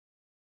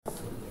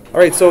All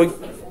right, so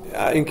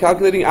in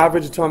calculating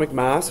average atomic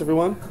mass,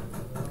 everyone,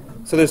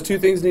 so there's two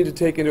things you need to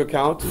take into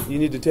account. You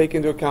need to take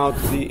into account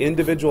the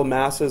individual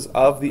masses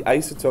of the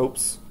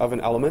isotopes of an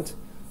element,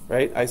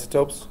 right?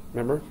 Isotopes,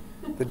 remember?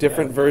 The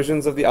different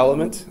versions of the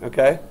element,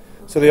 okay?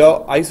 So the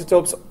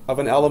isotopes of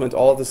an element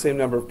all have the same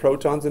number of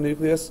protons in the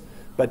nucleus,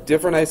 but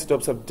different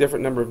isotopes have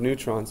different number of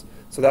neutrons.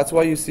 So that's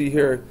why you see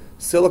here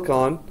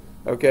silicon,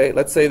 okay?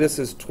 Let's say this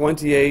is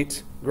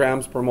 28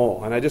 grams per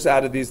mole. And I just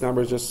added these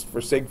numbers just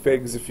for sig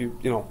figs if you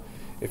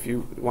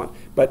want.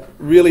 But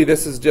really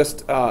this is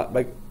just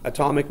like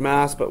atomic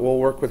mass, but we'll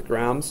work with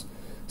grams.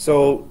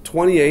 So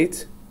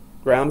 28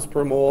 grams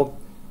per mole.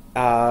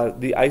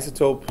 The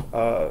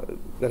isotope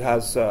that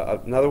has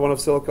another one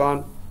of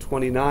silicon,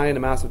 29, a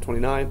mass of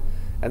 29,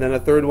 and then a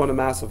third one, a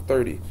mass of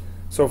 30.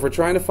 So if we're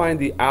trying to find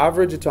the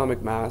average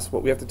atomic mass,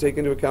 what we have to take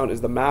into account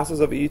is the masses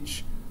of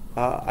each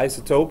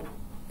isotope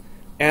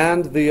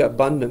and the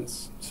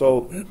abundance.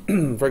 So,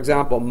 for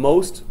example,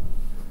 most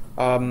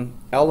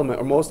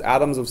most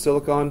atoms of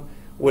silicon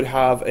would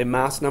have a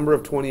mass number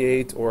of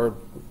 28, or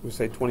we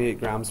say 28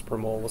 grams per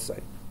mole. We'll say,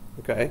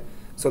 okay.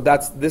 So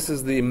this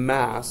is the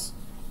mass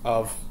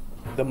of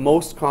the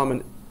most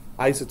common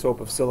isotope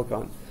of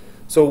silicon.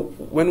 So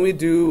when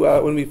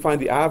we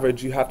find the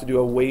average, you have to do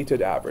a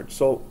weighted average.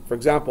 So, for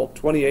example,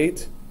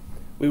 28,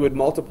 we would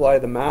multiply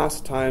the mass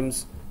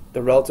times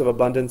the relative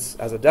abundance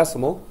as a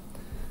decimal,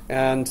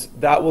 and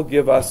that will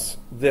give us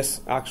this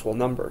actual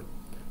number.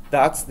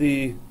 That's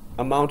the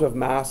amount of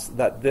mass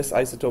that this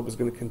isotope is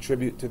going to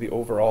contribute to the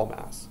overall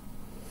mass.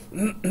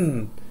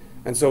 And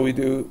so we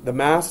do the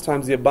mass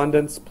times the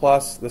abundance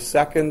plus the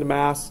second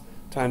mass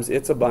times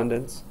its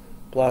abundance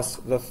plus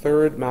the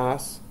third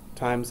mass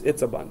times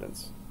its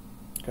abundance.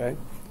 Okay?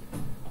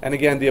 And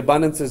again, the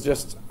abundance is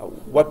just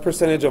what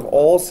percentage of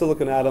all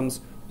silicon atoms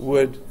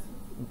would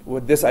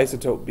this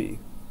isotope be.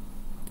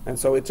 And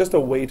so it's just a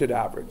weighted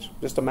average,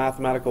 just a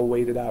mathematical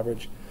weighted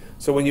average.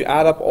 So when you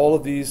add up all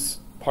of these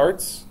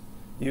parts,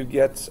 you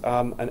get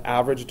an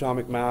average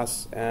atomic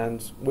mass,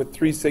 and with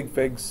 3 sig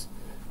figs,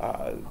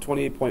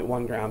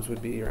 28.1 grams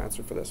would be your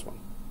answer for this one.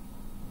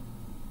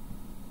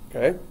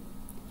 Okay?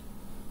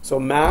 So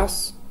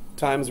mass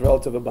times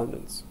relative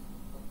abundance.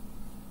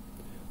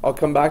 I'll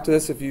come back to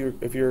this if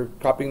you're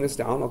copying this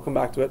down. I'll come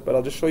back to it, but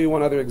I'll just show you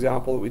one other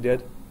example that we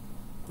did.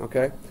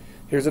 Okay?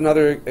 Here's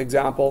another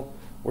example.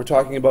 We're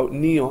talking about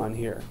neon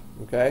here.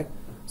 Okay?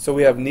 So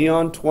we have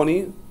neon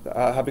 20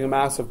 having a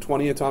mass of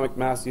 20 atomic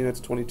mass units.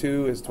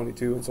 22 is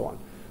 22, and so on.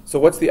 So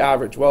what's the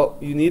average? Well,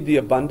 you need the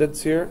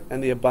abundance here,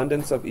 and the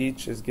abundance of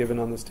each is given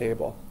on this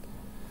table.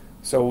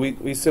 So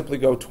we simply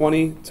go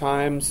 20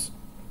 times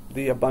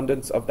the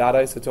abundance of that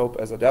isotope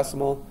as a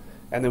decimal,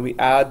 and then we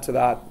add to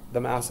that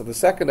the mass of the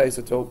second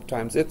isotope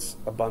times its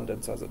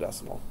abundance as a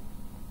decimal.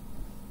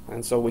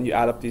 And so when you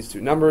add up these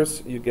two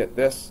numbers, you get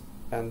this,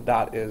 and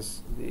that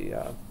is the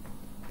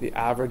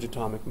average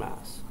atomic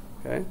mass.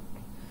 Okay?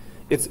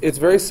 It's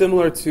very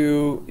similar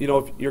to,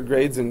 if your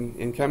grades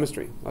in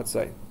chemistry, let's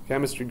say.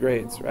 Chemistry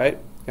grades, right?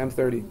 Chem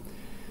 30.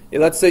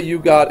 Let's say you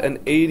got an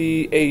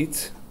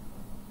 88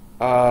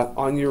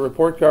 on your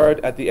report card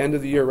at the end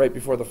of the year right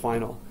before the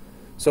final.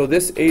 So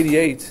this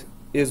 88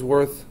 is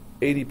worth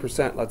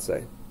 80%, let's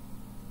say.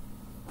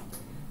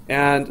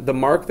 And the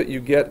mark that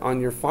you get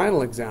on your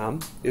final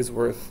exam is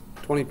worth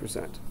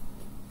 20%.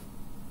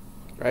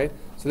 Right?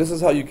 So this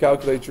is how you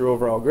calculate your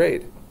overall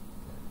grade.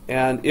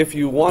 And if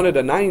you wanted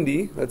a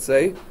 90, let's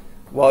say,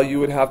 well, you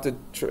would have to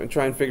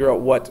try and figure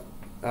out what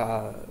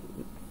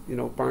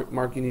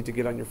mark you need to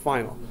get on your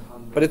final.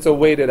 But it's a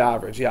weighted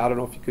average. Yeah, I don't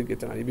know if you could get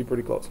to 90. You'd be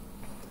pretty close.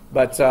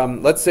 But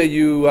let's say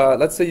you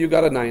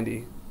got a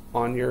 90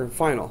 on your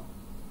final.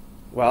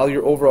 Well,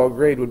 your overall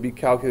grade would be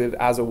calculated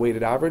as a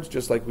weighted average,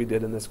 just like we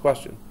did in this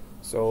question.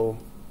 So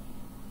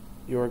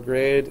your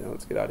grade,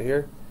 let's get out of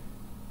here.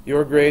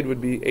 Your grade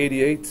would be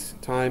 88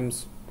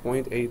 times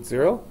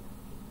 0.80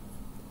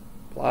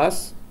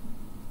 plus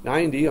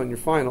 90 on your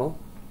final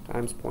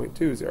times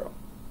 0.20.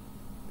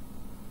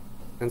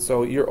 And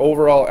so your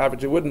overall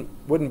average, it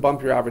wouldn't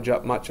bump your average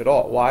up much at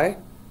all. Why?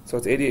 So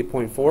it's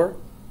 88.4.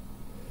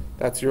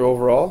 That's your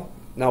overall.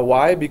 Now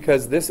why?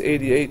 Because this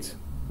 88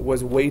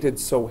 was weighted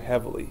so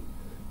heavily.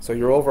 So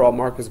your overall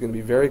mark is going to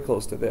be very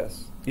close to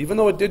this, even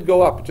though it did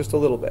go up just a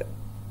little bit.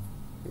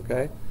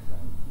 Okay?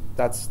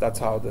 That's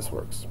how this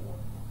works.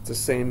 It's the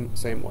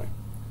same way.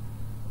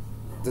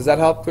 Does that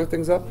help clear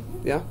things up?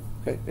 Yeah?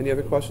 Okay. Any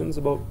other questions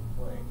about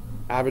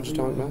average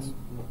atomic mass?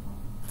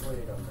 Wait a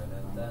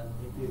minute. Then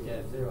if you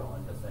get 0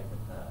 on the second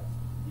pass,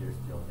 you're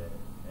still dead.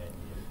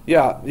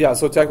 Yeah.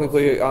 So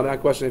technically, on that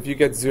question, if you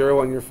get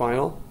 0 on your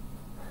final,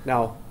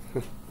 now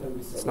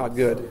it's not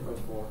good.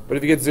 But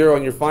if you get 0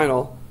 on your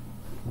final,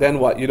 then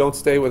what? You don't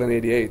stay with an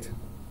 88,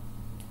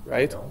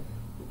 right?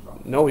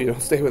 No, you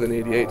don't stay with an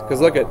 88. Because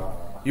look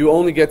you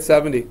only get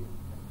 70.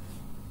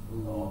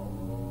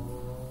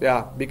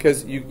 Yeah,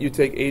 because you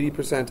take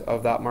 80%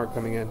 of that mark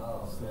coming in.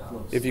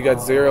 If you got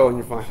 0 in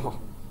your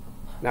final,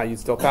 now you'd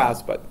still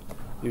pass, but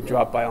you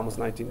drop by almost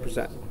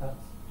 19%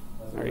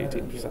 or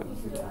 18%.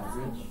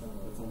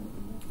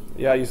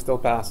 Yeah, you still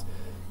pass.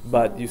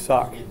 but you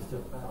suck.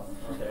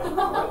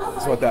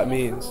 That's what that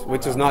means,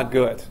 which is not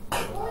good.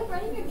 Well, like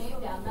writing your name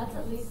down, that's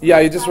at least Yeah,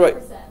 you just write.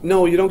 5%.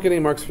 No, you don't get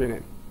any marks for your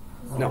name.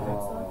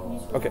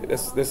 No. Okay,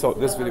 this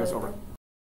video is over.